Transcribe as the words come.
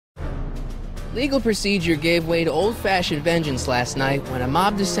Legal procedure gave way to old-fashioned vengeance last night when a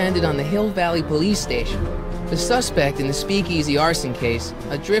mob descended on the Hill Valley police station. The suspect in the speakeasy arson case,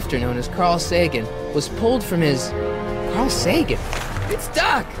 a drifter known as Carl Sagan, was pulled from his... Carl Sagan? It's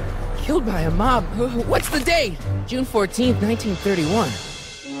Doc! Killed by a mob. What's the date? June 14th, 1931.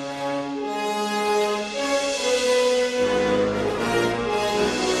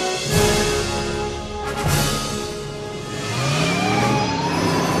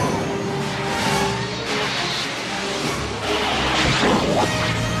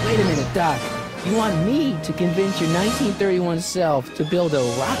 Wait a minute, Doc. You want me to convince your 1931 self to build a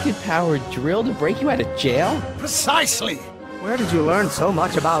rocket-powered drill to break you out of jail? Precisely! Where did you learn so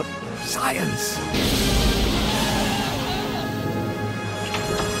much about science?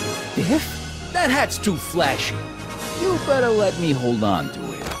 Biff? That hat's too flashy. You better let me hold on to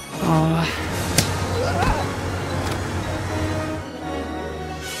it.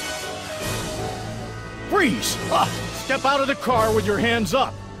 Freeze! Step out of the car with your hands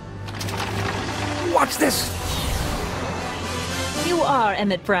up. Watch this! You are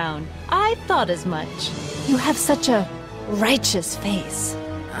Emmett Brown. I thought as much. You have such a righteous face.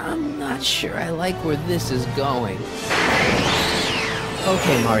 I'm not sure I like where this is going.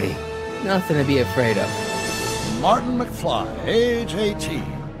 Okay, Marty. Nothing to be afraid of. Martin McFly, age 18.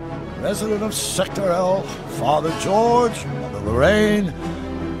 Resident of Sector L, Father George, Mother Lorraine.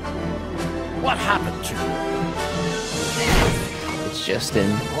 What happened to you? It's just an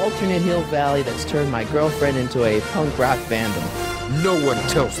alternate Hill Valley that's turned my girlfriend into a punk rock vandal. No one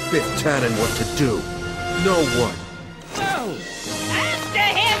tells Biff Tannen what to do. No one. Whoa! After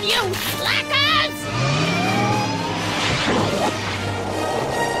him, you slackers!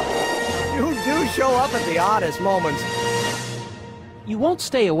 You do show up at the oddest moments. You won't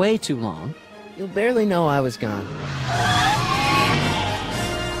stay away too long. You'll barely know I was gone.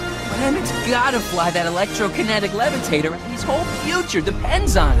 But Emmett's gotta fly that electrokinetic levitator, and his whole future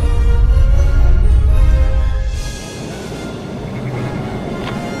depends on it.